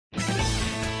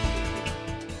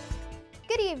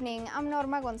evening, I'm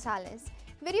Norma Gonzalez.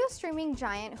 Video streaming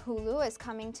giant Hulu is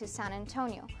coming to San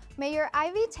Antonio. Mayor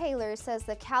Ivy Taylor says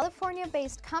the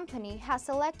California-based company has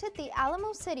selected the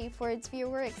Alamo City for its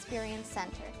viewer experience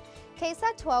center.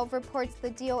 KSAT 12 reports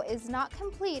the deal is not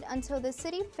complete until the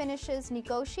city finishes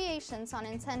negotiations on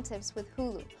incentives with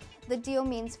Hulu. The deal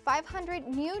means 500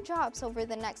 new jobs over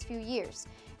the next few years.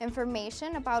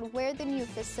 Information about where the new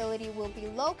facility will be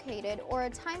located or a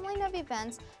timeline of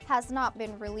events has not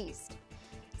been released.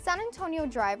 San Antonio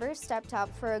drivers stepped up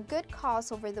for a good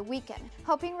cause over the weekend,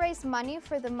 helping raise money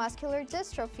for the Muscular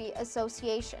Dystrophy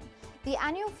Association. The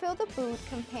annual Fill the Boot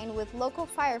campaign with local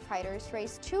firefighters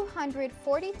raised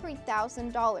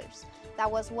 $243,000. That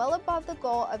was well above the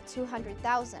goal of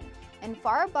 $200,000 and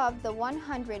far above the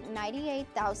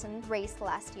 $198,000 raised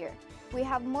last year. We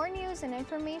have more news and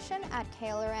information at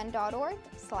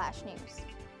klrn.org/news.